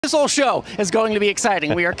This whole show is going to be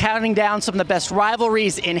exciting. We are counting down some of the best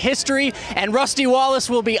rivalries in history, and Rusty Wallace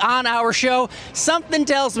will be on our show. Something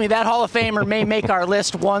tells me that Hall of Famer may make our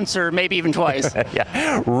list once or maybe even twice.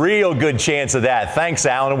 Yeah, real good chance of that. Thanks,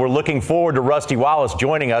 Alan. We're looking forward to Rusty Wallace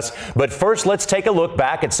joining us. But first, let's take a look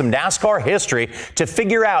back at some NASCAR history to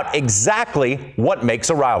figure out exactly what makes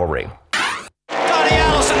a rivalry. Donnie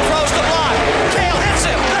Allison throws the block. Cale hits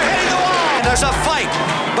him. They're hitting the wall. And there's a fight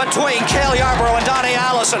between Cale Yarborough and Donnie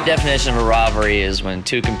Allison. The definition of a rivalry is when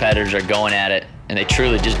two competitors are going at it and they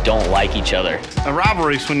truly just don't like each other. A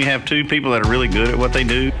rivalry is when you have two people that are really good at what they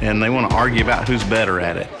do and they want to argue about who's better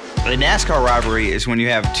at it. A NASCAR rivalry is when you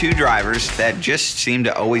have two drivers that just seem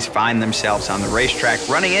to always find themselves on the racetrack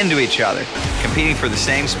running into each other, competing for the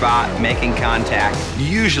same spot, making contact,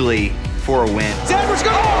 usually for a win. Edwards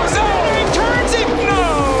goes, he turns it.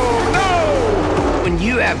 No. When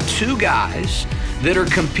you have two guys that are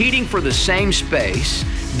competing for the same space,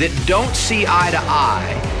 that don't see eye to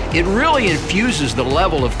eye, it really infuses the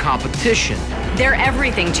level of competition. They're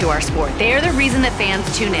everything to our sport. They're the reason that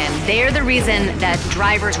fans tune in. They're the reason that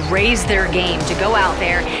drivers raise their game to go out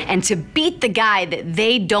there and to beat the guy that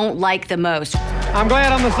they don't like the most. I'm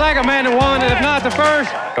glad I'm the second man that won, if not the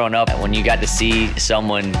first. Growing up, when you got to see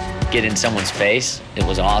someone get in someone's face, it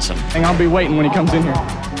was awesome. I'll be waiting when he comes in here.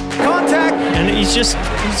 Contact. And he's just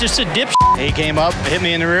a dipshit. He came up, hit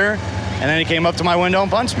me in the rear, and then he came up to my window and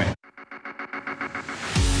punched me.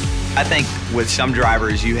 I think with some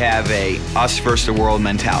drivers, you have a us versus the world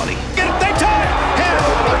mentality. Get it, they tie it.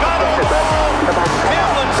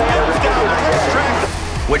 Hamlin skips down the racetrack.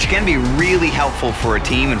 Which can be really helpful for a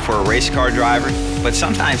team and for a race car driver, but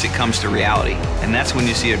sometimes it comes to reality, and that's when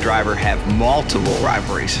you see a driver have multiple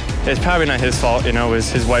rivalries. It's probably not his fault, you know,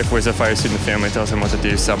 his wife wears a fire suit in the family, tells him what to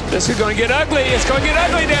do, so. This is going to get ugly. It's going to get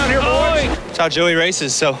ugly down here, boys. That's how Joey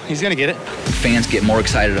races, so he's going to get it. Fans get more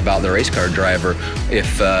excited about the race car driver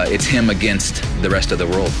if it's him against the rest of the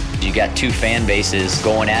world. You got two fan bases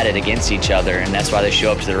going at it against each other, and that's why they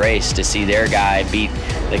show up to the race, to see their guy beat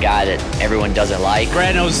the guy that everyone doesn't like.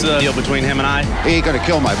 Brad knows the deal between him and I. He ain't gonna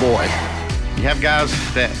kill my boy. You have guys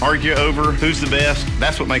that argue over who's the best.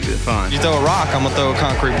 That's what makes it fun. You throw a rock, I'm going to throw a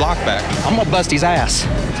concrete block back. I'm going to bust his ass.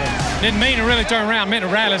 Didn't mean to really turn around, meant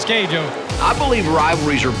to rattle his cage over. I believe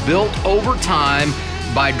rivalries are built over time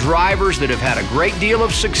by drivers that have had a great deal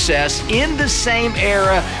of success in the same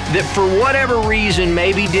era that for whatever reason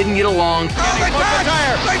maybe didn't get along.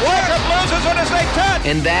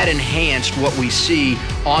 And that enhanced what we see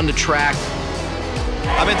on the track.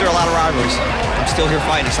 I've been through a lot of rivalries. I'm still here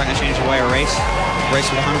fighting. It's not going to change the way I race. Race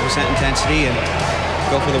with 100% intensity and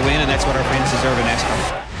go for the win, and that's what our fans deserve in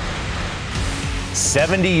NASCAR.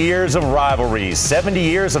 70 years of rivalries, 70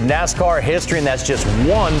 years of NASCAR history, and that's just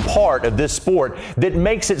one part of this sport that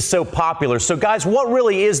makes it so popular. So, guys, what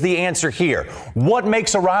really is the answer here? What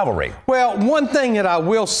makes a rivalry? Well, one thing that I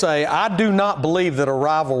will say, I do not believe that a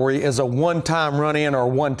rivalry is a one-time run-in or a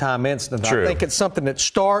one-time incident. True. I think it's something that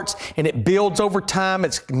starts and it builds over time.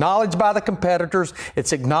 It's acknowledged by the competitors.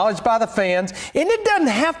 It's acknowledged by the fans. And it doesn't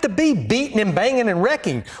have to be beating and banging and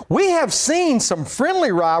wrecking. We have seen some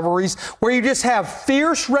friendly rivalries where you just have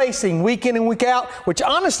fierce racing week in and week out, which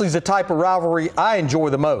honestly is the type of rivalry I enjoy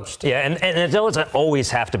the most. Yeah, and it doesn't always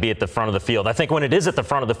have to be at the front of the field. I think when it is at the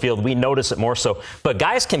front of the field, we notice it more so. But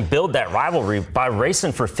guys can build that rivalry by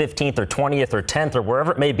racing for 15th or 20th or 10th or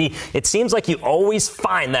wherever it may be. It seems like you always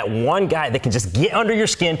find that one guy that can just get under your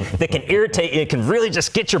skin, that can irritate you, can really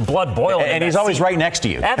just get your blood boiling. And he's always right next to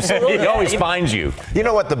you. Absolutely. He always finds you. You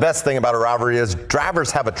know what the best thing about a rivalry is? Drivers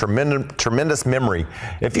have a tremendous memory.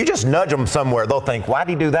 If you just nudge them somewhere, they'll think, why'd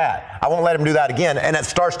he do that? I won't let him do that again. And it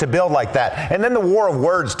starts to build like that. And then the war of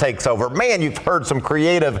words takes over. Man, you've heard some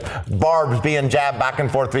creative barbs being jabbed back and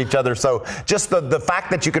forth to each other. So just the fact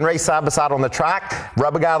that you can race side by side on the track,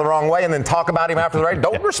 rub a guy the wrong way, and then talk about him after the race,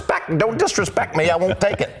 don't disrespect me. I won't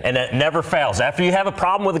take it. And it never fails. After you have a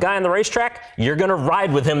problem with a guy on the racetrack, you're going to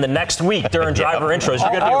ride with him the next week during driver intros. You're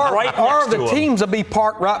going to be right next to him. Or the teams will be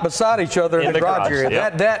parked right beside each other in the garage area.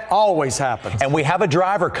 Yep. That always happens. And we have a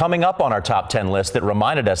driver coming up on our top 10 list that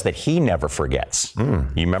reminded us that he never forgets. You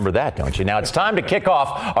remember that, don't you? Now it's time to kick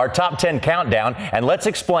off our top 10 countdown, and let's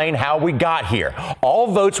explain how we got here.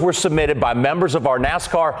 All votes were submitted by members of our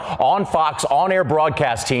NASCAR on Fox on-air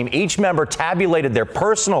broadcast team. Each member tabulated their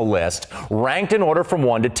personal list, ranked in order from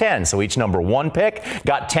 1 to 10. So each number 1 pick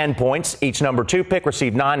got 10 points. Each number 2 pick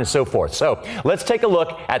received 9, and so forth. So let's take a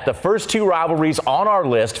look at the first 2 rivalries on our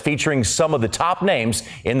list, featuring some of the top names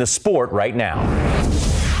in the sport right now.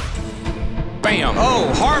 Bam.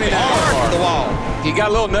 Oh, hard to the wall. He got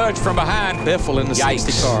a little nudge from behind. Biffle in the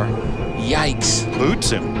 60 car. Yikes.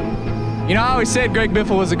 Boots him. You know, I always said Greg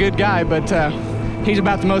Biffle was a good guy, but he's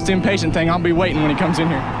about the most impatient thing. I'll be waiting when he comes in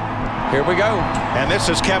here. Here we go. And this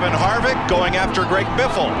is Kevin Harvick going after Greg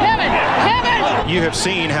Biffle. Kevin! You have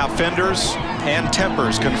seen how fenders and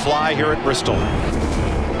tempers can fly here at Bristol.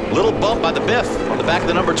 Little bump by the Biff on the back of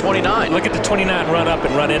the number 29. Look at the 29 run up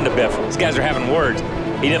and run into Biff. These guys are having words.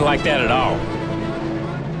 He didn't like that at all.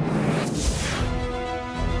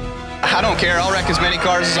 I don't care. I'll wreck as many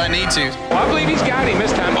cars as I need to. Well, I believe he's got him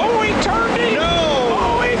this time. Oh, he turned him! No!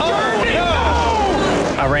 Oh, he turned him!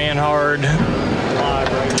 No! I ran hard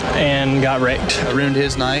and got wrecked. I ruined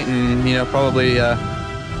his night and, you know, probably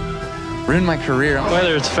ruined my career.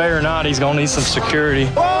 Whether it's fair or not, he's going to need some security.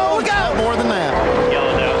 Oh, look out! More than that.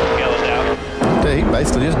 Yellowed out. He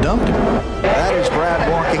basically just dumped him. That is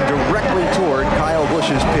Brad walking directly toward Kyle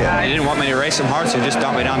Busch's pit. He didn't want me to race him hard, so he just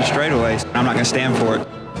dumped me down the straightaways. I'm not going to stand for it.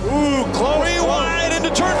 Ooh, close. Wide into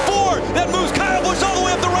turn 4. That moves Kyle Busch all the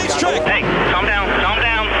way up the racetrack. Hey, calm down, calm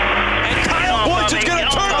down. And Kyle Busch is going to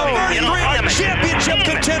turn the 33 championship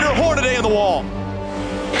contender Hornaday in the wall.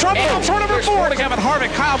 Trouble on turn number 4 to Kevin Harvick.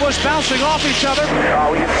 Kyle Busch bouncing off each other. Oh,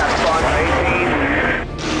 we just got fun,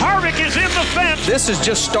 18. Harvick is in the fence. This has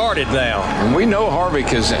just started now. And we know Harvick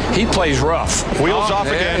he plays rough. Wheels off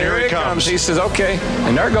again. Here he comes. He says, okay.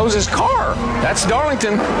 And there goes his car. That's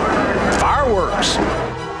Darlington. Fireworks.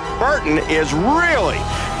 Burton is really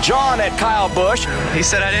John at Kyle Busch. He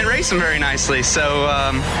said I didn't race him very nicely, so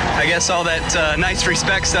I guess all that nice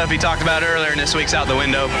respect stuff he talked about earlier in this week's out the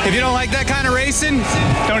window. If you don't like that kind of racing,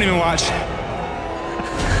 don't even watch.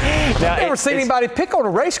 Now, I've never seen anybody pick on a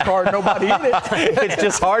race car and nobody in it. It's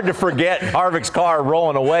just hard to forget Harvick's car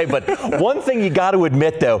rolling away. But one thing you got to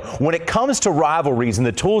admit, though, when it comes to rivalries and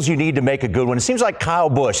the tools you need to make a good one, it seems like Kyle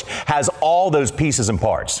Busch has all those pieces and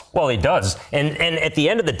parts. Well, he does. And at the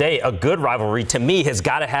end of the day, a good rivalry, to me, has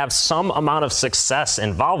got to have some amount of success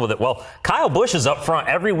involved with it. Well, Kyle Busch is up front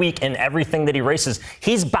every week in everything that he races.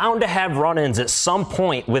 He's bound to have run-ins at some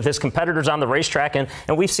point with his competitors on the racetrack, and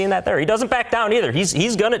we've seen that there. He doesn't back down either.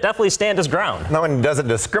 He's going to definitely stand his ground. No, and he doesn't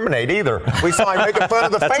discriminate either. We saw him making fun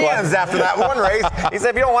of the fans after that one race. He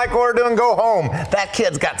said, if you don't like what we're doing, go home. That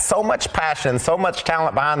kid's got so much passion, so much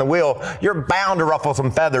talent behind the wheel. You're bound to ruffle some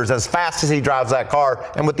feathers as fast as he drives that car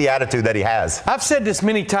and with the attitude that he has. I've said this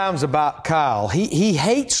many times about Kyle. He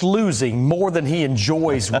hates losing more than he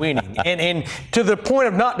enjoys winning. and to the point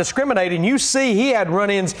of not discriminating, you see he had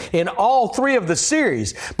run-ins in all 3 of the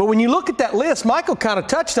series. But when you look at that list, Michael kind of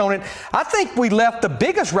touched on it. I think we left the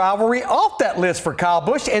biggest rivalry off that list for Kyle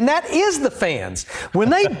Busch, and that is the fans.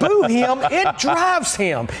 When they boo him, it drives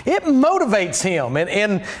him. It motivates him.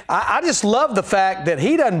 And I just love the fact that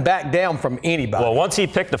he doesn't back down from anybody. Well, once he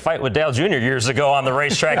picked a fight with Dale Jr. years ago on the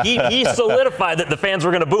racetrack, he solidified that the fans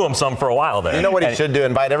were going to boo him some for a while there. You know what he should do?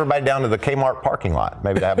 Invite everybody down to the Kmart parking lot.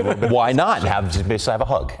 Maybe to have a little bit. Why not? Just have a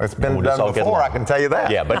hug. It's been done before, I can tell you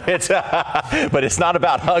that. Yeah, but it's not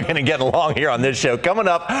about hugging and getting along here on this show. Coming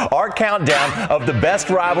up, our countdown of the best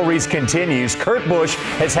rivalries continues. Kurt Busch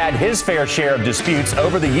has had his fair share of disputes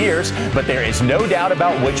over the years, but there is no doubt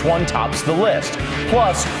about which one tops the list.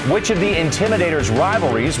 Plus, which of the Intimidators'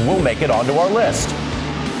 rivalries will make it onto our list?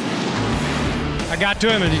 I got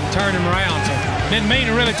to him and he turned him around. So didn't mean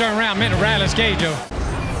to really turn around, meant to rattle his cage over.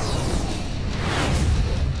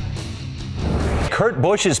 Kurt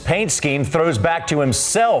Busch's paint scheme throws back to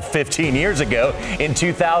himself 15 years ago in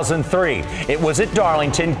 2003. It was at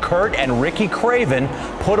Darlington, Kurt and Ricky Craven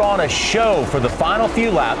put on a show for the final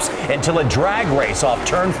few laps until a drag race off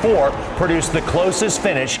turn 4 produced the closest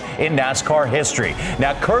finish in NASCAR history.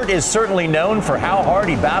 Now, Kurt is certainly known for how hard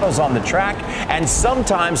he battles on the track, and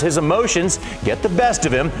sometimes his emotions get the best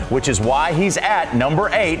of him, which is why he's at number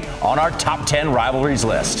 8 on our top 10 rivalries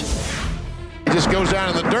list. He just goes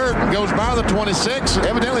down in the dirt and goes by the 26.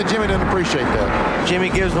 Evidently, Jimmy didn't appreciate that. Jimmy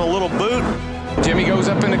gives him a little boot. Jimmy goes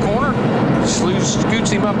up in the corner, scoots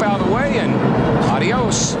him up out of the way, and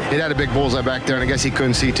adios. He had a big bullseye back there, and I guess he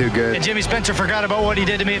couldn't see too good. And Jimmy Spencer forgot about what he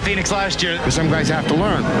did to me at Phoenix last year. But some guys have to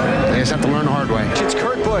learn. They just have to learn the hard way. It's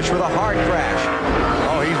Kurt Busch with a hard crash.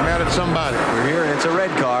 Oh, he's mad at somebody. We're here, and it's a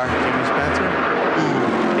red car. Jimmy Spencer.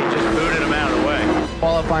 He just booted him out of the way.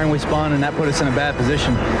 Qualifying, we spun, and that put us in a bad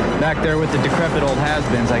position. Back there with the decrepit old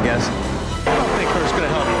has-beens, I guess. I don't think Kurt's going to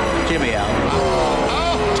help Jimmy out.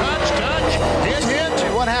 Oh, touch,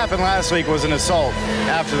 hit. What happened last week was an assault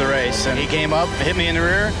after the race, and he came up, hit me in the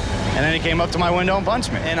rear, and then he came up to my window and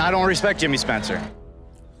punched me. And I don't respect Jimmy Spencer.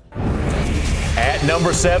 At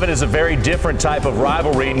number 7 is a very different type of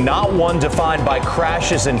rivalry, not one defined by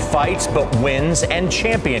crashes and fights, but wins and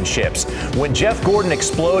championships. When Jeff Gordon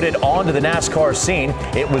exploded onto the NASCAR scene,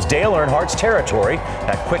 it was Dale Earnhardt's territory.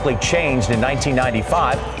 That quickly changed in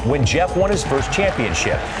 1995 when Jeff won his first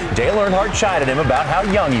championship. Dale Earnhardt chided him about how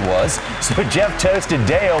young he was, so Jeff toasted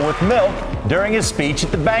Dale with milk during his speech at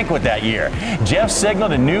the banquet that year. Jeff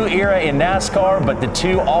signaled a new era in NASCAR, but the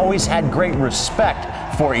two always had great respect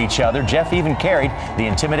for each other. Jeff even carried the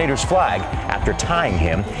Intimidator's flag after tying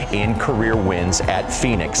him in career wins at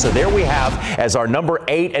Phoenix. So there we have as our number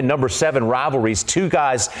 8 and number 7 rivalries. Two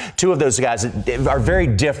of those guys are very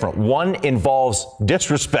different. One involves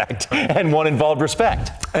disrespect and one involved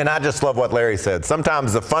respect. And I just love what Larry said.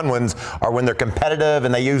 Sometimes the fun ones are when they're competitive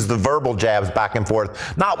and they use the verbal jabs back and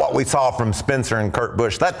forth. Not what we saw from Spencer and Kurt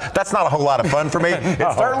Busch. That's not a whole lot of fun for me.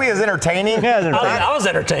 It certainly is entertaining. I was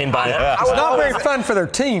entertained by it. It's not very fun for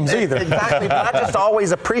their teams either. Exactly, but I just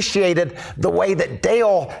always appreciated the way that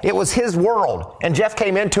Dale, it was his world, and Jeff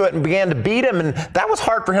came into it and began to beat him, and that was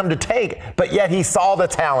hard for him to take, but yet he saw the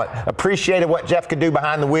talent, appreciated what Jeff could do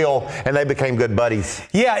behind the wheel, and they became good buddies.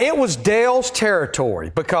 Yeah, it was Dale's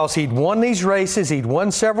territory because he'd won these races, he'd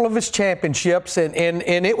won several of his championships, and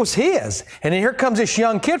it was his. And then here comes this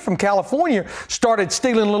young kid from California, started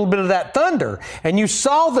stealing a little bit of that thunder, and you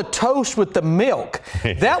saw the toast with the milk.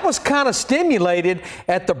 That was kind of stimulated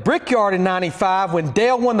at the Brickyard in 95 when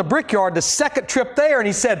Dale won the Brickyard, the second trip there, and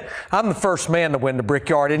he said, I'm the first man to win the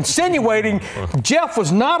Brickyard, insinuating Jeff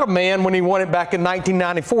was not a man when he won it back in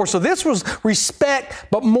 1994. So this was respect,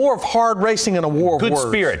 but more of hard racing and a war of words.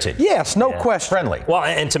 Good-spirited. Yes, no question. Friendly. Well,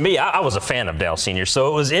 and to me, I was a fan of Dale Sr., so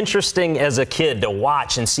it was interesting as a kid to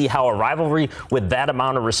watch and see how a rivalry with that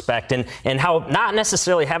amount of respect and how not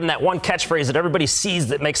necessarily having that one catchphrase that everybody sees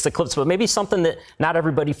that makes the clips, but maybe something that not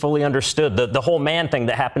everybody fully understood. The whole man thing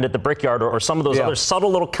that happened at the Brickyard or some of those other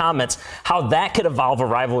subtle little comments, how that could evolve a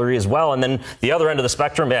rivalry as well. And then the other end of the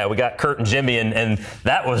spectrum, we got Kurt and Jimmy, and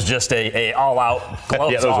that was just a all-out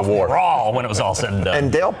gloves-off brawl when it was all said and done.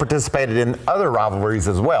 And Dale participated in other rivalries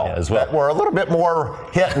as well, that were a little bit more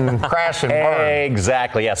hit and crash and burn.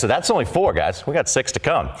 Exactly, so that's only 4, guys. We got 6 to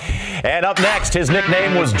come. And up next, his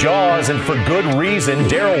nickname was Jaws, and for good reason.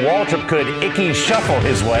 Darrell Waltrip could icky shuffle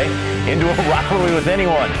his way into a rivalry with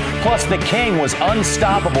anyone. Plus, the King was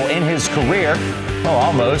unstoppable in his career. Well,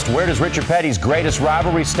 almost. Where does Richard Petty's greatest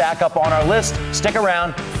rivalry stack up on our list? Stick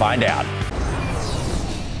around, find out.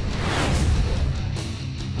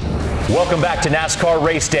 Welcome back to NASCAR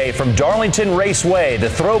Race Day from Darlington Raceway. The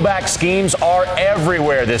throwback schemes are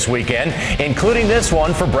everywhere this weekend, including this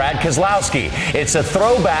one for Brad Keselowski. It's a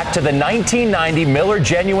throwback to the 1990 Miller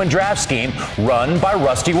Genuine Draft Scheme run by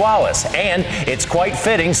Rusty Wallace. And it's quite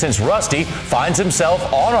fitting since Rusty finds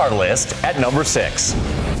himself on our list at number 6.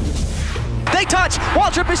 They touch.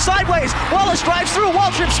 Waltrip is sideways. Wallace drives through.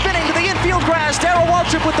 Waltrip spinning to the infield grass. Darrell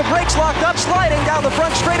Waltrip with the brakes locked up, sliding down the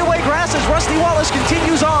front straightaway grass as Rusty Wallace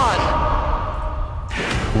continues on.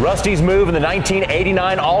 Rusty's move in the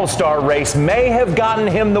 1989 All-Star race may have gotten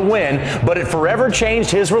him the win, but it forever changed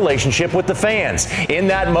his relationship with the fans. In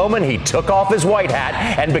that moment, he took off his white hat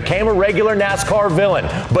and became a regular NASCAR villain.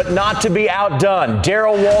 But not to be outdone,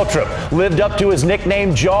 Darrell Waltrip lived up to his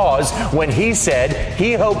nickname Jaws when he said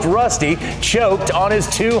he hoped Rusty choked on his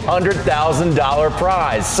 $200,000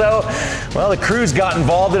 prize. So, well, the crews got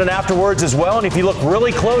involved in it afterwards as well, and if you look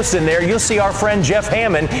really close in there, you'll see our friend Jeff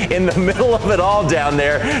Hammond in the middle of it all down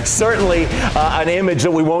there. Certainly an image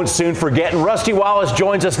that we won't soon forget. And Rusty Wallace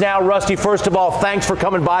joins us now. Rusty, first of all, thanks for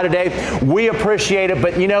coming by today. We appreciate it.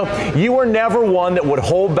 But, you were never one that would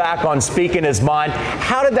hold back on speaking his mind.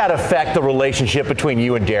 How did that affect the relationship between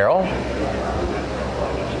you and Darrell?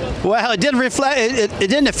 Well, it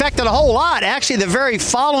didn't affect it a whole lot. Actually, the very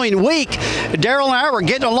following week, Darrell and I were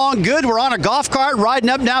getting along good. We're on a golf cart riding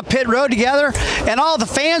up and down pit road together, and all the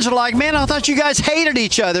fans are like, man, I thought you guys hated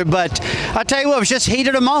each other. But I tell you what, it was just heat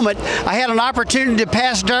of the moment. I had an opportunity to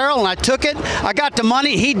pass Darrell, and I took it. I got the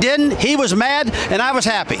money. He didn't. He was mad, and I was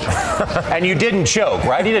happy. And you didn't choke,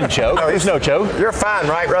 right? He didn't choke. There's no choke. You're fine,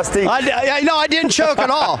 right, Rusty? No, I didn't choke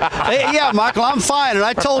at all. Yeah, Michael, I'm fine. And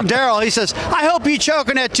I told Darrell, he says, I hope you choke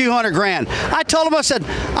on that $200,000. I told him, I said,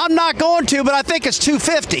 I'm not going to, but I think it's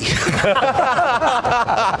 $250.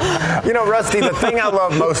 Rusty, the thing I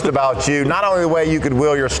love most about you, not only the way you could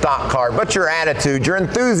wheel your stock car, but your attitude, your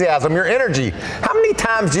enthusiasm, your energy. How many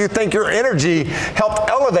times do you think your energy helped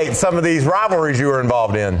elevate some of these rivalries you were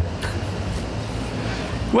involved in?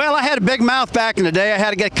 Well, I had a big mouth back in the day. I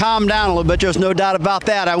had to get calmed down a little bit. There's no doubt about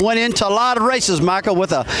that. I went into a lot of races, Michael,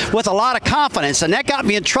 with a lot of confidence, and that got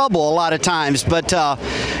me in trouble a lot of times. But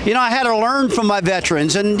you know, I had to learn from my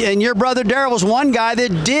veterans, and your brother Darrell was one guy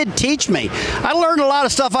that did teach me. I learned a lot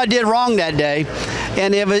of stuff I did wrong that day,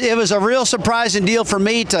 and it was a real surprising deal for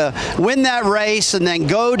me to win that race and then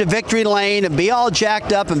go to victory lane and be all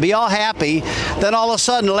jacked up and be all happy. Then all of a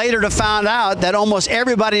sudden, later to find out that almost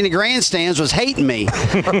everybody in the grandstands was hating me.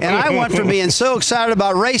 And I went from being so excited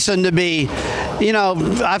about racing to be, you know,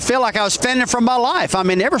 I feel like I was fending for my life. I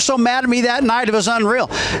mean, they were so mad at me that night, it was unreal.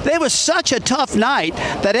 It was such a tough night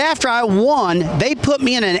that after I won, they put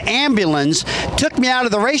me in an ambulance, took me out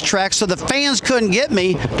of the racetrack so the fans couldn't get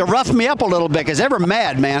me to rough me up a little bit because they were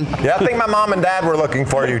mad, man. Yeah, I think my mom and dad were looking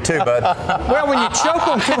for you too, bud. Well, when you choke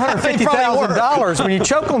on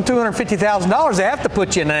 $250,000, they have to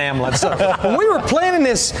put you in an ambulance. So when we were planning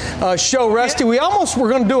this show, Rusty, we almost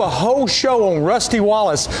were going to do a whole show on Rusty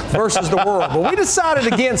Wallace versus the world, but we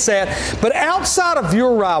decided against that. But outside of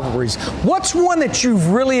your rivalries, what's one that you've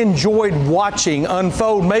really enjoyed watching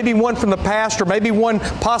unfold? Maybe one from the past, or maybe one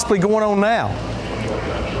possibly going on now?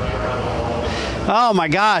 Oh my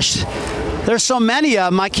gosh. There's so many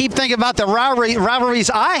of them. I keep thinking about the rivalries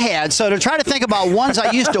I had. So to try to think about ones I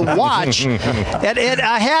used to watch,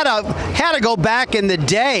 I had to go back in the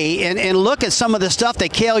day and look at some of the stuff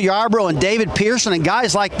that Cale Yarborough and David Pearson and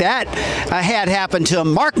guys like that had happen to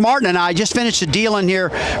them. Mark Martin and I just finished a deal in here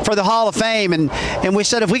for the Hall of Fame, and we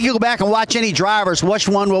said if we could go back and watch any drivers, which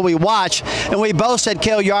one will we watch? And we both said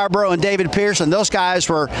Cale Yarborough and David Pearson. Those guys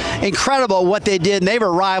were incredible what they did, and they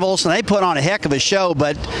were rivals, and they put on a heck of a show.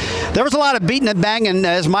 But there was a lot of beating and banging,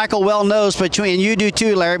 as Michael well knows, between you do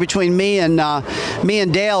too, Larry, between me and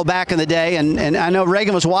Dale back in the day, and I know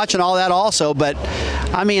Reagan was watching all that also. But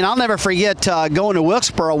I mean, I'll never forget going to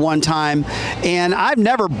Wilkesboro one time, and I've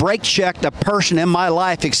never brake checked a person in my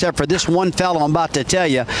life except for this one fellow I'm about to tell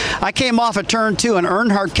you. I came off of turn 2, and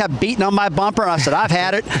Earnhardt kept beating on my bumper, and I said, I've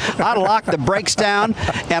had it. I locked the brakes down,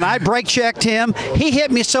 and I brake checked him. He hit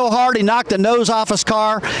me so hard he knocked the nose off his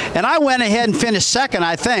car, and I went ahead and finished second,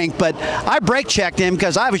 I think, but I brake checked him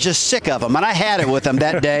because I was just sick of him, and I had it with him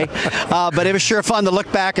that day. But it was sure fun to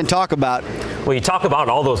look back and talk about. Well, you talk about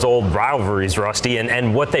all those old rivalries, Rusty,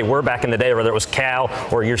 and what they were back in the day, whether it was Cal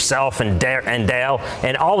or yourself and Dale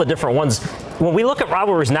and all the different ones. When we look at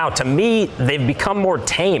rivalries now, to me, they've become more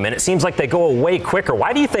tame, and it seems like they go away quicker.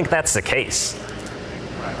 Why do you think that's the case?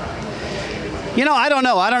 You know, I don't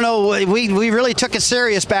know. We really took it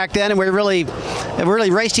serious back then, and we really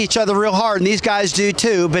raced each other real hard, and these guys do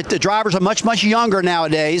too. But the drivers are much, much younger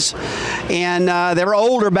nowadays, and they were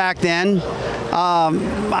older back then.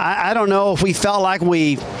 I don't know if we felt like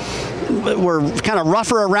we were kind of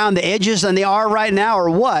rougher around the edges than they are right now or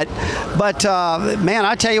what. But, man,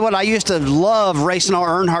 I tell you what, I used to love racing on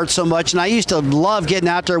Earnhardt so much, and I used to love getting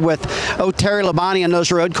out there with Terry Labonte on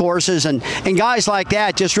those road courses and guys like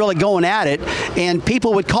that just really going at it. And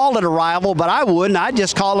people would call it a rival, but I wouldn't. I'd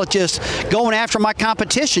just call it just going after my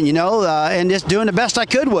competition, you know, and just doing the best I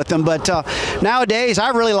could with them. But nowadays, I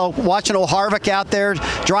really love watching old Harvick out there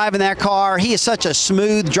driving that car. He is such a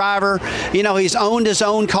smooth driver. You know, he's owned his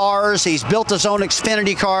own cars. He's built his own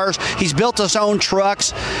Xfinity cars. He's built his own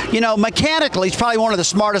trucks. You know, mechanically, he's probably one of the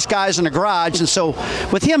smartest guys in the garage. And so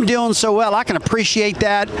with him doing so well, I can appreciate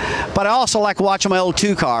that. But I also like watching my old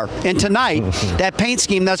 2 car. And tonight, that paint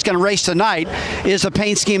scheme that's going to race tonight is the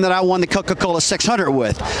paint scheme that I won the Coca-Cola 600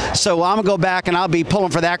 with. So I'm going to go back and I'll be pulling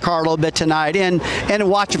for that car a little bit tonight and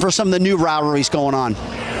watching for some of the new rivalries going on.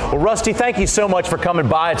 Well, Rusty, thank you so much for coming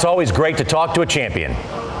by. It's always great to talk to a champion.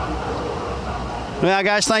 Yeah,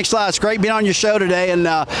 guys, thanks a lot. It's great being on your show today, and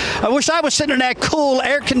I wish I was sitting in that cool,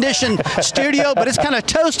 air-conditioned studio, but it's kind of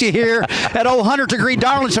toasty here at old 100-degree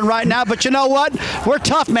Darlington right now. But you know what? We're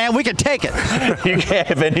tough, man. We can take it. You can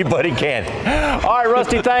if anybody can. All right,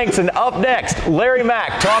 Rusty, thanks. And up next, Larry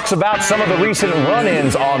Mack talks about some of the recent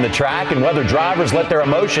run-ins on the track and whether drivers let their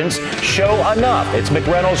emotions show enough. It's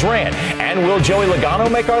McReynolds' rant. And will Joey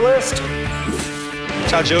Logano make our list?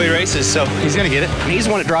 That's how Joey races, so he's going to get it. He's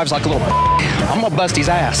the one that drives like a little I'm going to bust his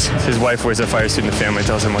ass. His wife wears a fire suit in the family,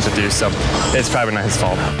 tells him what to do, so it's probably not his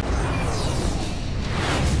fault.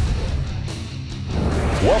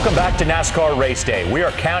 Welcome back to NASCAR Race Day. We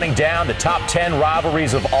are counting down the top 10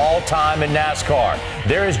 rivalries of all time in NASCAR.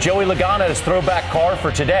 There is Joey Logano's throwback car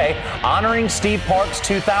for today, honoring Steve Park's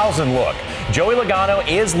 2000 look. Joey Logano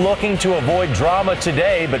is looking to avoid drama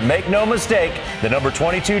today, but make no mistake, the number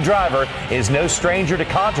 22 driver is no stranger to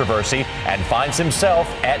controversy and finds himself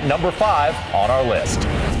at number 5 on our list.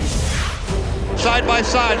 Side by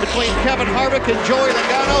side between Kevin Harvick and Joey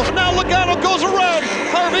Logano. Now Logano goes around.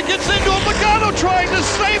 Harvick trying to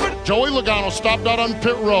save it. Joey Logano stopped out on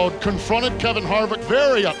pit road, confronted Kevin Harvick,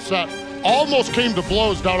 very upset. Almost came to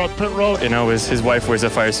blows down on pit road. You know, his wife wears a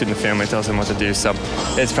fire suit in the family, tells him what to do, so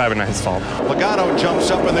it's probably not his fault. Logano jumps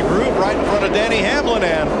up in the groove right in front of Denny Hamlin,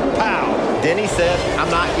 and pow. Denny said, I'm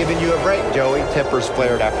not giving you a break, Joey. Tempers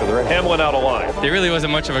flared after the race. Hamlin out of line. There really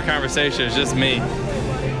wasn't much of a conversation. It was just me.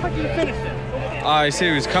 How did you finish it? I see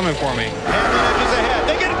he was coming for me. Hamlin edges ahead.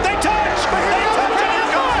 They touch! They touch! Here comes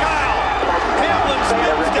Kyle! Hamlin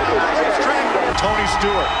spins down the racetrack. Tony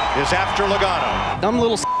Stewart is after Logano. Dumb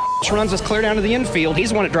little runs us clear down to the infield. He's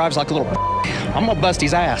the one that drives like a little I'm gonna bust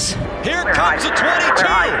his ass. Here comes the 22,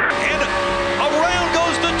 and around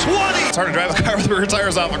goes the 20. It's hard to drive a car with the rear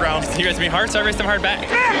tires off the ground. You guys me hard, so I raced him hard back.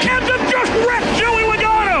 Matt Kenseth just wrecked Joey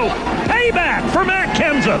Logano. Payback for Matt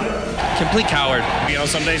Kenseth. Complete coward. You know,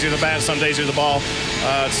 some days you're the bat, some days you're the ball.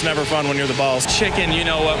 It's never fun when you're the balls. Chicken, you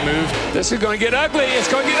know what move. This is going to get ugly. It's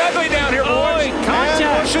going to get ugly down here, boys.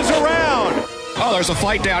 And Busch is around. Oh, there's a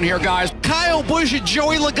fight down here, guys. Kyle Busch and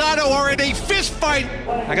Joey Logano are in a fist fight.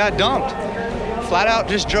 I got dumped. Flat out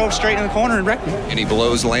just drove straight in the corner and wrecked me. Any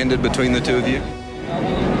blows landed between the two of you?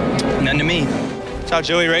 None to me. That's how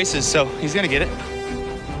Joey races, so he's going to get it.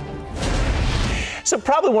 So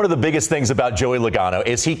probably one of the biggest things about Joey Logano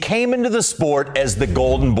is he came into the sport as the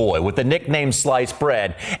golden boy with the nickname Sliced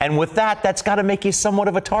Bread. And with that, that's got to make you somewhat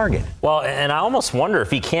of a target. Well, and I almost wonder if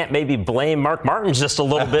he can't maybe blame Mark Martin just a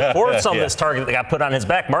little bit for some of this target that got put on his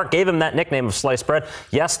back. Mark gave him that nickname of Sliced Bread.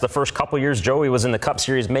 Yes, the first couple years Joey was in the Cup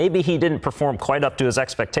Series, maybe he didn't perform quite up to his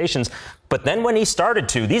expectations. But then when he started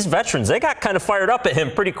to, these veterans, they got kind of fired up at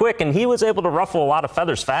him pretty quick, and he was able to ruffle a lot of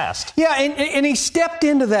feathers fast. Yeah, and he stepped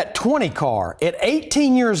into that 20 car at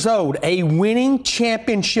 18 years old, a winning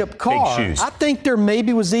championship car. Big shoes. I think there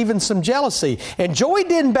maybe was even some jealousy. And Joey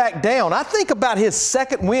didn't back down. I think about his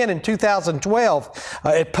second win in 2012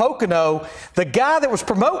 at Pocono. The guy that was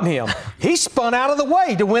promoting him, he spun out of the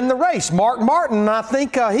way to win the race. Mark Martin, I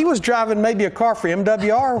think he was driving maybe a car for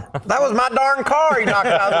MWR. That was my darn car he knocked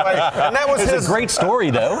out of the way. And that was It's a great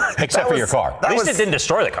story, though, except for your car. At least it didn't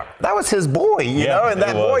destroy the car. That was his boy, you know, and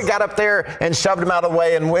that boy got up there and shoved him out of the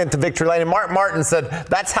way and went to victory lane. And Mark Martin said,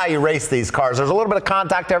 that's how you race these cars. There's a little bit of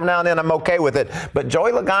contact every now and then. I'm okay with it. But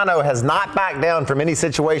Joey Logano has not backed down from any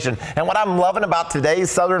situation. And what I'm loving about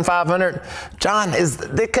today's Southern 500, John, is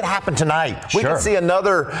it could happen tonight. We could see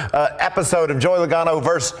another episode of Joey Logano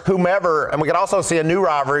versus whomever, and we could also see a new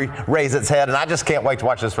rivalry raise its head. And I just can't wait to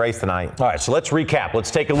watch this race tonight. All right, so let's recap.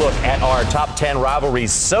 Let's take a look at our top 10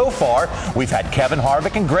 rivalries so far. We've had Kevin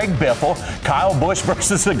Harvick and Greg Biffle, Kyle Busch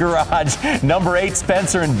versus the Garage, number 8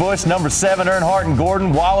 Spencer and Busch, number 7 Earnhardt and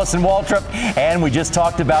Gordon, Wallace and Waltrip, and we just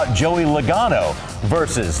talked about Joey Logano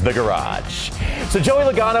versus the Garage. So Joey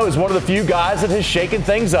Logano is one of the few guys that has shaken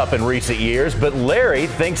things up in recent years, but Larry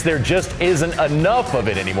thinks there just isn't enough of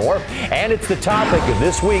it anymore, and it's the topic of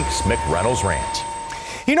this week's McReynolds Rant.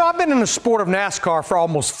 You know, I've been in the sport of NASCAR for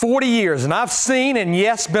almost 40 years, and I've seen and,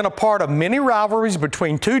 yes, been a part of many rivalries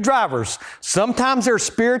between two drivers. Sometimes they're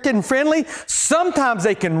spirited and friendly. Sometimes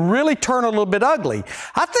they can really turn a little bit ugly.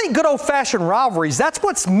 I think good old-fashioned rivalries, that's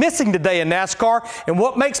what's missing today in NASCAR, and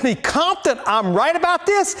what makes me confident I'm right about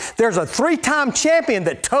this, there's a 3-time champion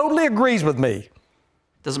that totally agrees with me.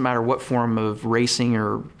 Doesn't matter what form of racing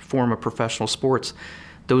or form of professional sports,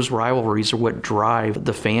 those rivalries are what drive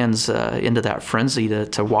the fans into that frenzy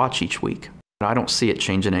to watch each week. I don't see it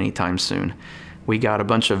changing anytime soon. We got a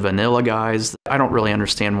bunch of vanilla guys. I don't really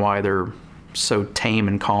understand why they're so tame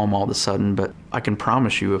and calm all of a sudden, but I can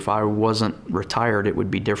promise you if I wasn't retired, it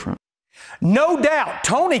would be different. No doubt,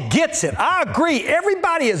 Tony gets it. I agree.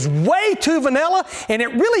 Everybody is way too vanilla, and it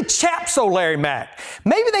really chaps old Larry Mack.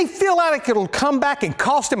 Maybe they feel like it'll come back and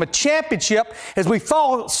cost him a championship, as we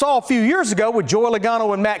saw a few years ago with Joey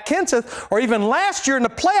Logano and Matt Kenseth, or even last year in the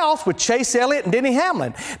playoffs with Chase Elliott and Denny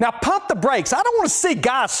Hamlin. Now, pump the brakes. I don't want to see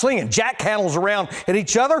guys slinging jack handles around at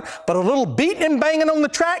each other, but a little beating and banging on the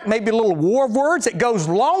track, maybe a little war of words that goes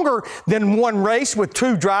longer than one race with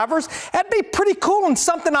two drivers. That'd be pretty cool and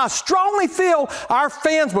something I strongly feel our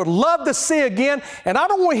fans would love to see again. And I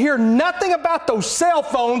don't want to hear nothing about those cell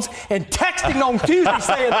phones and texting on Tuesday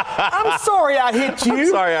saying, I'm sorry I hit you. I'm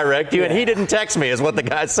sorry I wrecked you, and he didn't text me, is what the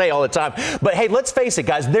guys say all the time. But hey, let's face it,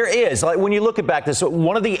 guys, there is, like, when you look back, this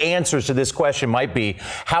one of the answers to this question might be,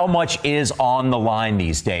 how much is on the line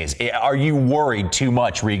these days? Are you worried too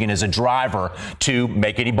much, Regan, as a driver, to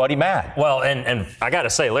make anybody mad? Well, and I got to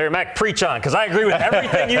say, Larry Mack, preach on, because I agree with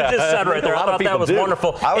everything you just said right there. I thought that was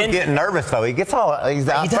wonderful. I was getting nervous. nervous, though. He gets all, he's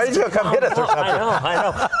afraid he's going to come hit us or something. I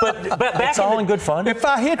know. But back it's all in good fun. If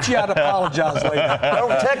I hit you, I'd apologize later.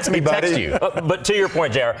 Don't text me, buddy. Text you. But to your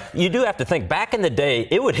point, JR, you do have to think, back in the day,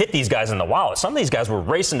 it would hit these guys in the wallet. Some of these guys were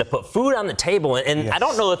racing to put food on the table, and I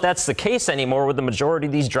don't know that that's the case anymore with the majority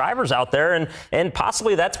of these drivers out there, and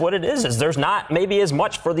possibly that's what it is there's not maybe as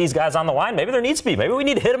much for these guys on the line. Maybe there needs to be. Maybe we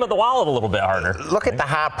need to hit them at the wallet a little bit harder. Look at the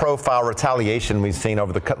high-profile retaliation we've seen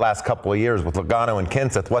over the last couple of years with Logano and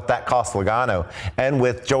Kenseth, what that cost Logano, and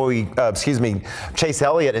with Chase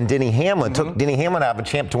Elliott and Denny Hamlin. Took Denny Hamlin out of a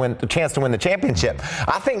chance to win the championship.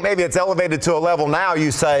 I think maybe it's elevated to a level now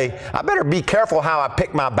you say, I better be careful how I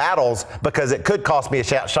pick my battles because it could cost me a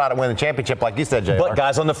shot at winning the championship, like you said, JR. But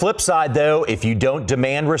guys, on the flip side, though, if you don't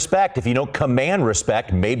demand respect, if you don't command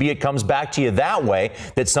respect, maybe it comes back to you that way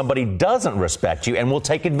that somebody doesn't respect you and will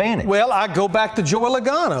take advantage. Well, I go back to Joey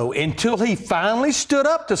Logano. Until he finally stood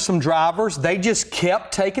up to some drivers, they just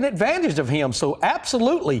kept taking advantage of him. So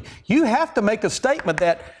absolutely, you have to make a statement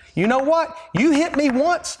that, you know what? You hit me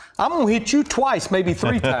once, I'm going to hit you twice, maybe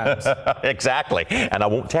 3 times. Exactly. And I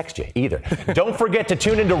won't text you either. Don't forget to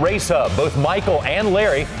tune into Race Hub. Both Michael and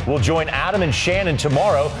Larry will join Adam and Shannon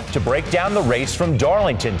tomorrow to break down the race from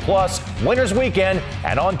Darlington. Plus, Winners Weekend.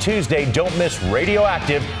 And on Tuesday, don't miss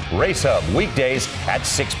Radioactive Race Hub weekdays at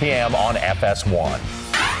 6 p.m. on FS1.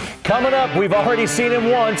 Coming up, we've already seen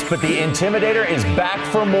him once, but the Intimidator is back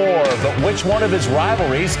for more. But which one of his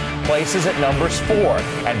rivalries places at numbers 4?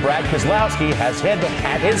 And Brad Keselowski has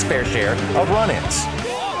had his fair share of run-ins.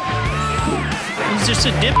 He's just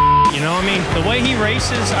a dip, you know? I mean, the way he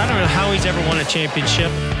races, I don't know how he's ever won a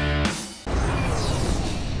championship.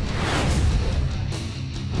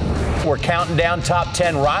 We're counting down top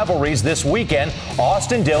 10 rivalries this weekend.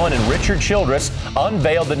 Austin Dillon and Richard Childress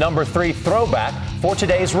unveiled the number 3 throwback for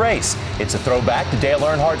today's race. It's a throwback to Dale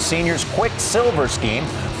Earnhardt Sr.'s Quicksilver scheme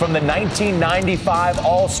from the 1995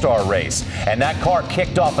 All-Star race. And that car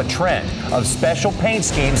kicked off a trend of special paint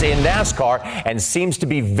schemes in NASCAR and seems to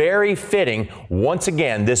be very fitting once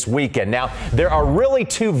again this weekend. Now, there are really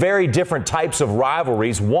 2 very different types of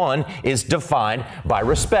rivalries. One is defined by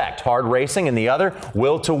respect, hard racing, and the other,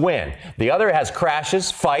 will to win. The other has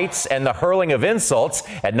crashes, fights, and the hurling of insults.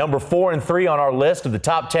 At number 4 and 3 on our list of the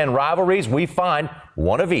top 10 rivalries, we find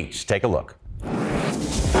one of each. Take a look.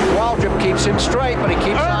 Waltrip keeps him straight, but he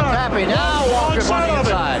keeps on tapping. Now Waltrip on the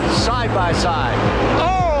inside, side by side.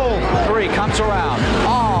 Oh! 3 comes around.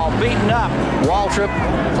 All beaten up. Waltrip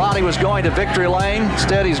thought he was going to victory lane.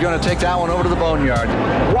 Instead, he's going to take that one over to the boneyard.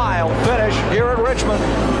 Wild finish here at Richmond.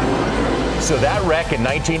 So that wreck in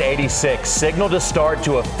 1986 signaled a start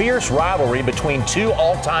to a fierce rivalry between 2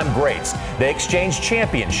 all-time greats. They exchanged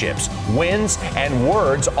championships, wins, and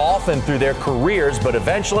words often through their careers, but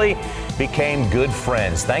eventually became good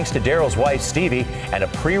friends. Thanks to Daryl's wife, Stevie, and a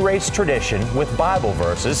pre-race tradition with Bible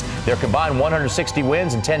verses. Their combined 160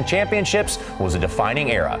 wins and 10 championships was a defining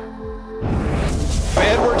era.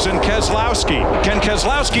 Edwards and Keselowski. Can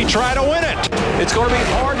Keselowski try to win it? It's going to be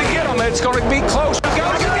hard to get him. It's going to be close.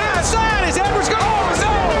 Got to get outside. Is Edwards going? Oh,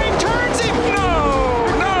 no. He turns him.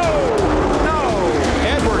 No.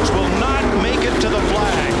 Edwards will not make it to the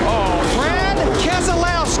flag. Oh, Brad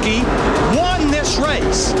Keselowski won this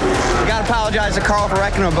race. I got to apologize to Carl for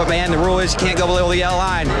wrecking him, but man, the rule is you can't go below the yellow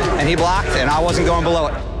line, and he blocked, and I wasn't going below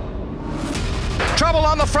it. Trouble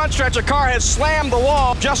on the front stretch. A car has slammed the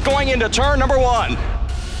wall just going into turn number 1.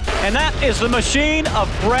 And that is the machine of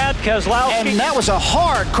Brad Keselowski. And that was a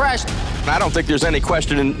hard crash. I don't think there's any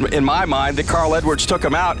question in my mind that Carl Edwards took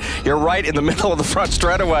him out. You're right in the middle of the front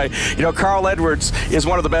straightaway. You know, Carl Edwards is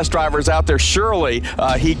one of the best drivers out there. Surely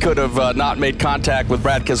he could have not made contact with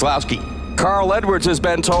Brad Keselowski. Carl Edwards has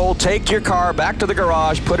been told, take your car back to the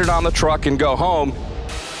garage, put it on the truck, and go home.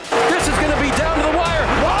 This is going to be down to the wire.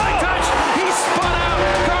 Whoa! Touch. He spun out.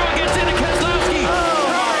 Carl gets into Keselowski.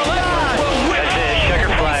 Carl Edwards will win.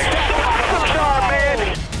 Checker flag.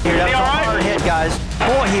 That's a hard hit, guys.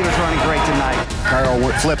 Boy, he was running great tonight.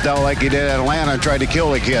 Carl flipped out like he did at Atlanta and tried to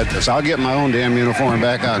kill the kid. So I'll get my own damn uniform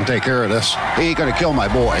back out and take care of this. He ain't going to kill my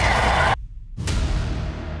boy.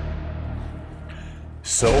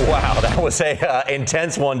 So, wow, that was a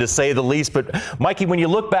intense one to say the least. But, Mikey, when you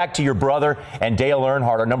look back to your brother and Dale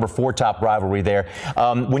Earnhardt, our number 4 top rivalry there,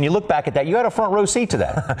 when you look back at that, you had a front row seat to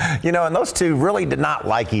that. You know, and those two really did not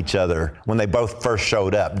like each other when they both first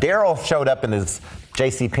showed up. Darrell showed up in his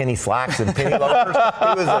JCPenney slacks and penny loafers.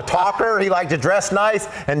 He was a talker. He liked to dress nice.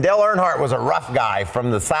 And Dale Earnhardt was a rough guy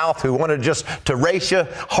from the South who wanted just to race you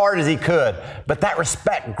hard as he could. But that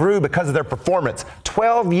respect grew because of their performance.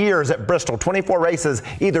 12 years at Bristol, 24 races.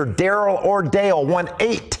 Either Darrell or Dale won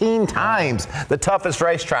 18 times the toughest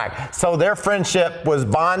racetrack. So their friendship was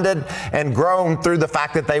bonded and grown through the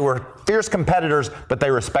fact that they were fierce competitors, but they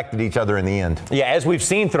respected each other in the end. Yeah, as we've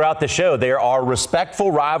seen throughout the show, there are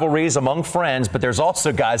respectful rivalries among friends, but there's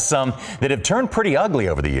also, guys, some that have turned pretty ugly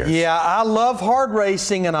over the years. Yeah, I love hard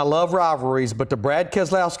racing and I love rivalries, but the Brad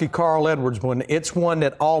Keselowski, Carl Edwards one, it's one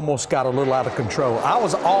that almost got a little out of control. I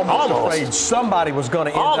was almost afraid somebody was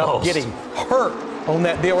going to end up getting hurt on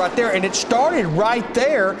that deal right there. And it started right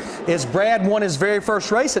there as Brad won his very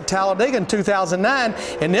first race at Talladega in 2009.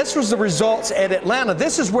 And this was the results at Atlanta.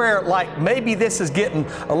 This is where, like, maybe this is getting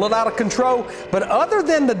a little out of control. But other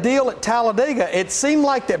than the deal at Talladega, it seemed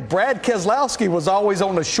like that Brad Keselowski was always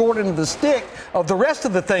on the short end of the stick of the rest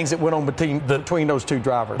of the things that went on between those two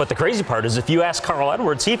drivers. But the crazy part is if you ask Carl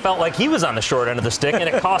Edwards, he felt like he was on the short end of the stick, and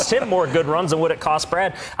it cost him more good runs than what it cost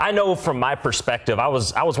Brad. I know from my perspective, I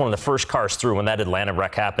was one of the first cars through when that Atlanta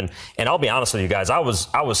wreck happened, and I'll be honest with you guys, I was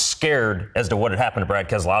scared as to what had happened to Brad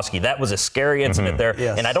Keselowski. That was a scary incident there,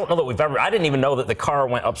 and I don't know that I didn't even know that the car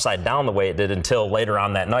went upside down the way it did until later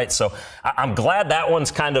on that night. So I'm glad that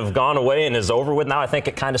one's kind of gone away and is over with now. I think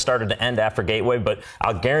it kind of started to end after Gateway, but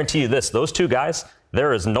I'll guarantee you this, those two guys,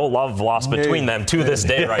 there is no love lost between them to this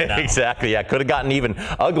day right now. Exactly. Yeah, could have gotten even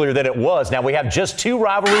uglier than it was. Now we have just 2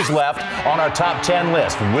 rivalries left on our top 10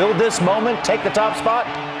 list. Will this moment take the top spot?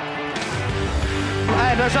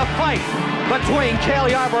 And there's a fight between Cale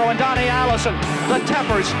Yarborough and Donnie Allison. The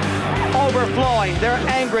tempers overflowing. They're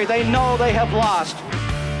angry. They know they have lost.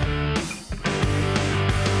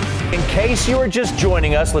 In case you are just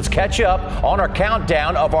joining us, let's catch up on our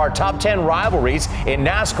countdown of our top 10 rivalries in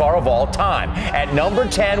NASCAR of all time. At number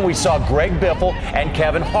 10, we saw Greg Biffle and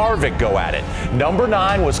Kevin Harvick go at it. Number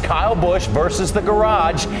 9 was Kyle Busch versus the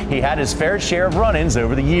Garage. He had his fair share of run-ins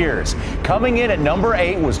over the years. Coming in at number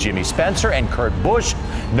 8 was Jimmy Spencer and Kurt Busch.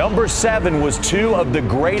 Number 7 was 2 of the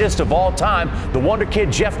greatest of all time, the Wonder Kid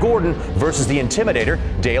Jeff Gordon versus the Intimidator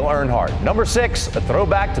Dale Earnhardt. Number 6, a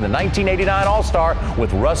throwback to the 1989 All-Star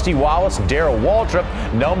with Rusty Wallace and Darrell Waltrip.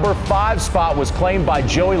 Number 5 spot was claimed by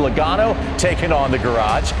Joey Logano, taking on the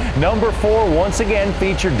Garage. Number 4 once again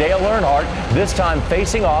featured Dale Earnhardt, this time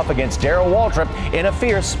facing off against Darrell Waltrip in a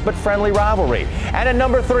fierce but friendly rivalry. And at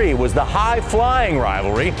number 3 was the high-flying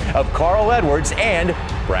rivalry of Carl Edwards and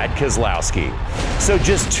Brad Keselowski. So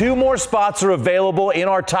just 2 more spots are available in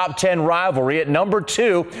our top 10 rivalry. At number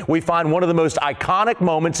 2, we find one of the most iconic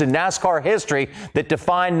moments in NASCAR history that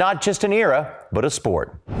defined not just an era, but a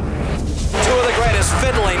sport. 2 of the greatest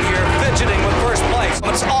fiddling here, fidgeting with first place.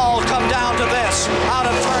 It's all come down to this. Out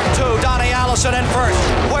of turn 2, Donnie Allison in first.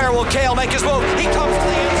 Where will Cale make his move? He comes to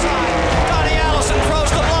the inside. Donnie Allison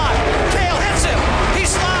throws the block. Cale hits him. He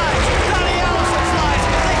slides. Donnie Allison slides.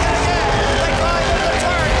 They hit again. They climb into the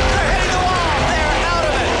turn. They're hitting the wall. They're out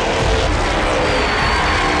of it.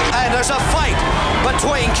 And there's a fight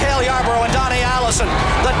between Cale Yarborough and Donnie Allison.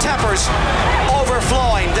 The tempers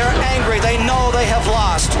overflowing. They're angry. They know they have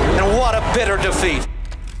lost. And what a bitter defeat.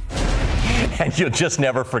 And you'll just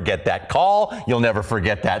never forget that call. You'll never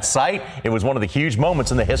forget that sight. It was one of the huge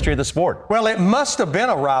moments in the history of the sport. Well, it must have been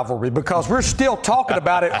a rivalry because we're still talking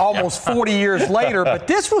about it almost 40 years later. But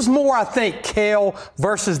this was more, I think, Cale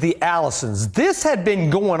versus the Allisons. This had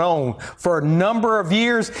been going on for a number of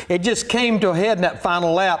years. It just came to a head in that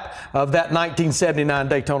final lap of that 1979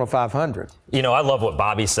 Daytona 500. You know, I love what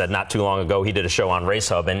Bobby said not too long ago. He did a show on Race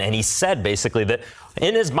Hub, and he said basically that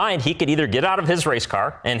in his mind, he could either get out of his race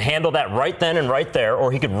car and handle that right then and right there,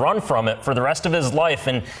 or he could run from it for the rest of his life.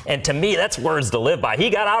 And to me, that's words to live by. He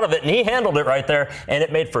got out of it, and he handled it right there, and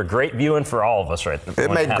it made for great viewing for all of us right there.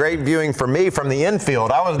 It made great viewing for me from the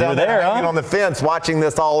infield. I was down there hanging on the fence watching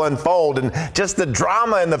this all unfold, and just the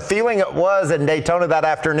drama and the feeling it was in Daytona that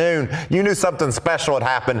afternoon. You knew something special had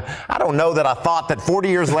happened. I don't know that I thought that 40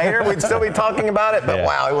 years later we'd still be talking about it, but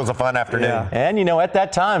wow, it was a fun afternoon. Yeah. And, you know, at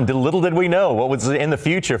that time, little did we know what was in the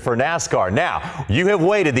future for NASCAR. Now, you have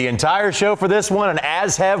waited the entire show for this one, and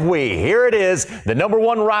as have we. Here it is, the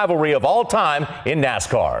 #1 rivalry of all time in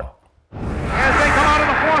NASCAR. As they come out of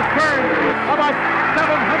the 4th turn, about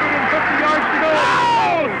 750 yards to go.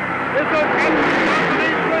 Oh! It's a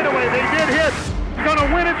straightaway. They did hit. He's going to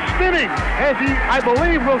win it spinning, as he, I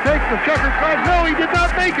believe, will take the checkered flag. No, he did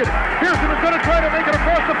not make it. Pearson is going to try to make it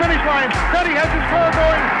across the finish line. Petty has his car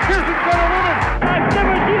going. Pearson's going to win it. I've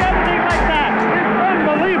never seen anything like that. It's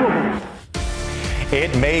unbelievable.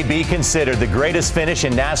 It may be considered the greatest finish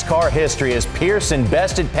in NASCAR history as Pearson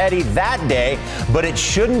bested Petty that day, but it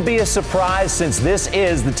shouldn't be a surprise since this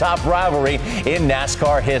is the top rivalry in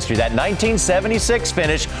NASCAR history. That 1976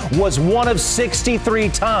 finish was one of 63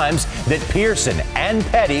 times that Pearson and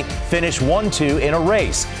Petty finished 1-2 in a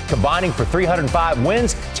race. Combining for 305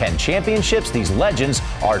 wins, 10 championships, these legends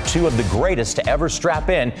are two of the greatest to ever strap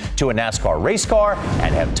in to a NASCAR race car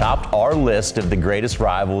and have topped our list of the greatest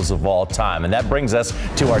rivals of all time. And that brings us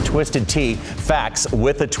to our Twisted Tea facts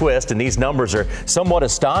with a twist. And these numbers are somewhat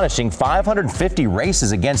astonishing. 550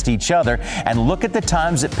 races against each other. And look at the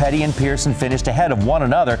times that Petty and Pearson finished ahead of one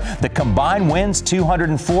another. The combined wins,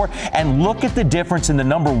 204. And look at the difference in the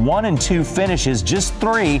number 1 and 2 finishes, just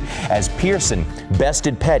 3, as Pearson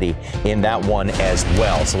bested Petty in that one as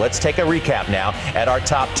well. So let's take a recap now at our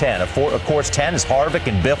top 10. Of course, 10 is Harvick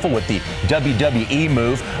and Biffle with the WWE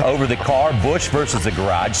move over the car. Busch versus the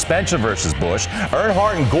garage. Spencer versus Busch.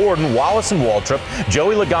 Earnhardt and Gordon. Wallace and Waltrip.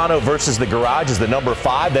 Joey Logano versus the garage is the number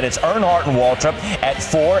 5. Then it's Earnhardt and Waltrip at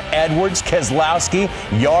 4. Edwards, Keselowski,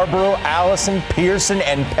 Yarborough, Allison, Pearson,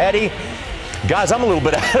 and Petty. Guys, I'm a little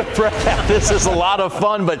bit out of breath. This is a lot of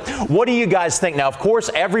fun, but what do you guys think? Now, of course,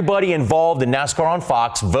 everybody involved in NASCAR on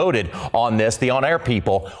Fox voted on this, the on-air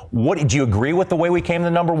people. Do you agree with the way we came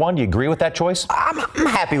to number 1? Do you agree with that choice? I'm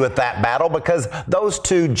happy with that battle because those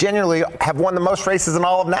two genuinely have won the most races in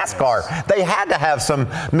all of NASCAR. They had to have some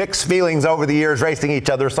mixed feelings over the years racing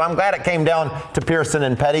each other, so I'm glad it came down to Pearson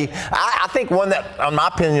and Petty. I think one that, in my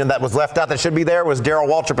opinion, that was left out that should be there was Darrell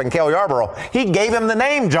Waltrip and Cale Yarborough. He gave him the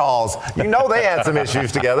name Jaws. You know they had some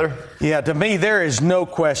issues together. Yeah, to me, there is no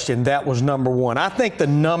question that was number 1. I think the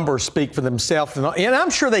numbers speak for themselves. And I'm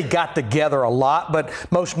sure they got together a lot, but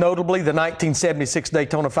most notably the 1976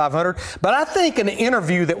 Daytona 500. But I think an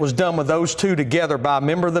interview that was done with those two together by a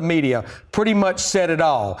member of the media pretty much said it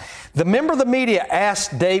all. The member of the media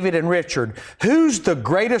asked David and Richard, who's the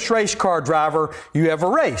greatest race car driver you ever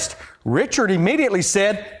raced? Richard immediately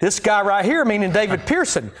said, this guy right here, meaning David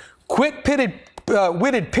Pearson.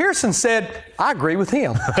 Quick-witted Pearson said, I agree with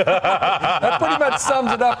him. That pretty much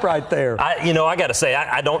sums it up right there. I got to say,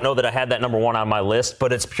 I don't know that I had that number 1 on my list,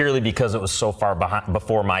 but it's purely because it was so far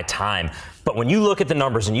before my time. But when you look at the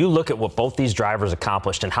numbers and you look at what both these drivers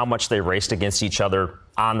accomplished and how much they raced against each other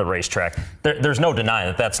on the racetrack, there's no denying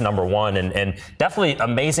that that's number 1. And definitely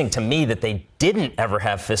amazing to me that they didn't ever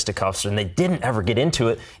have fisticuffs and they didn't ever get into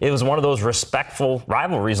it. It was one of those respectful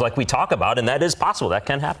rivalries like we talk about, and that is possible. That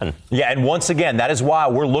can happen. Yeah, and once again, that is why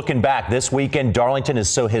we're looking back this weekend. Darlington is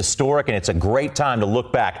so historic, and it's a great time to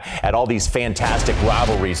look back at all these fantastic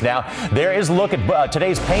rivalries. Now, there is a look at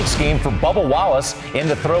today's paint scheme for Bubba Wallace in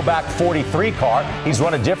the throwback 43 car. He's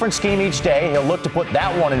run a different scheme each day. He'll look to put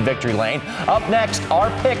that one in victory lane. Up next,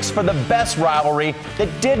 our picks for the best rivalry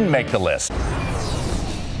that didn't make the list.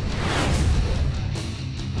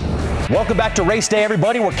 Welcome back to Race Day,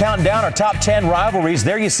 everybody. We're counting down our top 10 rivalries.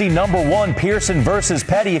 There you see number 1, Pearson versus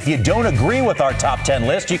Petty. If you don't agree with our top 10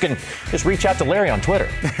 list, you can just reach out to Larry on Twitter.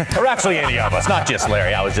 Or actually any of us, not just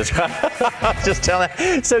Larry. I was just telling.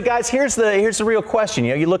 So, guys, here's the real question.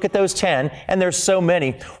 You look at those 10, and there's so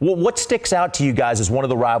many. What sticks out to you guys as one of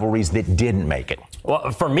the rivalries that didn't make it?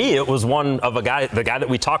 Well, for me, it was one of the guy that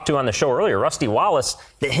we talked to on the show earlier, Rusty Wallace,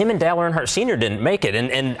 that him and Dale Earnhardt Sr. didn't make it.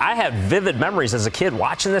 And I have vivid memories as a kid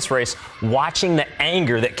watching this race, watching the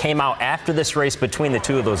anger that came out after this race between the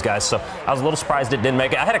two of those guys. So I was a little surprised it didn't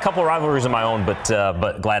make it. I had a couple of rivalries of my own,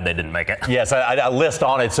 but glad they didn't make it. Yes, a list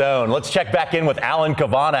on its own. Let's check back in with Alan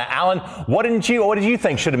Cavana. Alan, what did you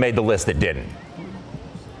think should have made the list that didn't?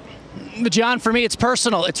 John, for me, it's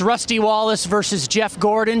personal. It's Rusty Wallace versus Jeff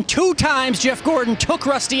Gordon. 2 times Jeff Gordon took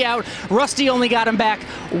Rusty out. Rusty only got him back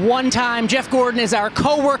 1 time. Jeff Gordon is our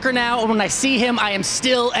co-worker now, and when I see him, I am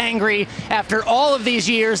still angry. After all of these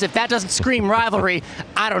years, if that doesn't scream rivalry,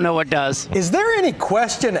 I don't know what does. Is there any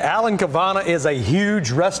question Alan Cavana is a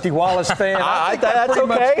huge Rusty Wallace fan? I think that's pretty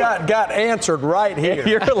much got answered right here.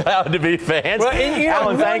 You're allowed to be fans. Well, and,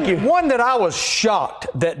 Alan, thank you. One that I was shocked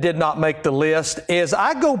that did not make the list is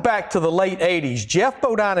I go back to the late 80s. Jeff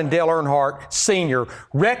Bodine and Dale Earnhardt Sr.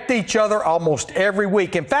 wrecked each other almost every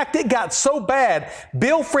week. In fact, it got so bad,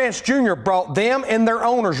 Bill France Jr. brought them and their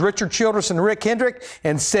owners, Richard Childress and Rick Hendrick,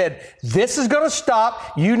 and said, this is going to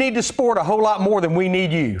stop. You need to sport a whole lot more than we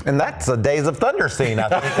need you. And that's a Days of Thunder scene, I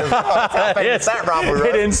think.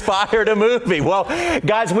 It inspired a movie. Well,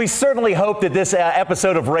 guys, we certainly hope that this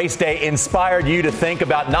episode of Race Day inspired you to think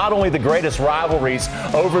about not only the greatest rivalries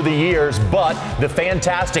over the years, but the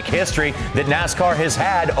fantastic history that NASCAR has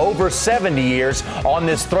had over 70 years on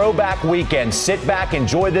this throwback weekend. Sit back,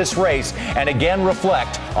 enjoy this race, and again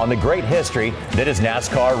reflect on the great history that is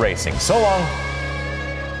NASCAR racing. So long.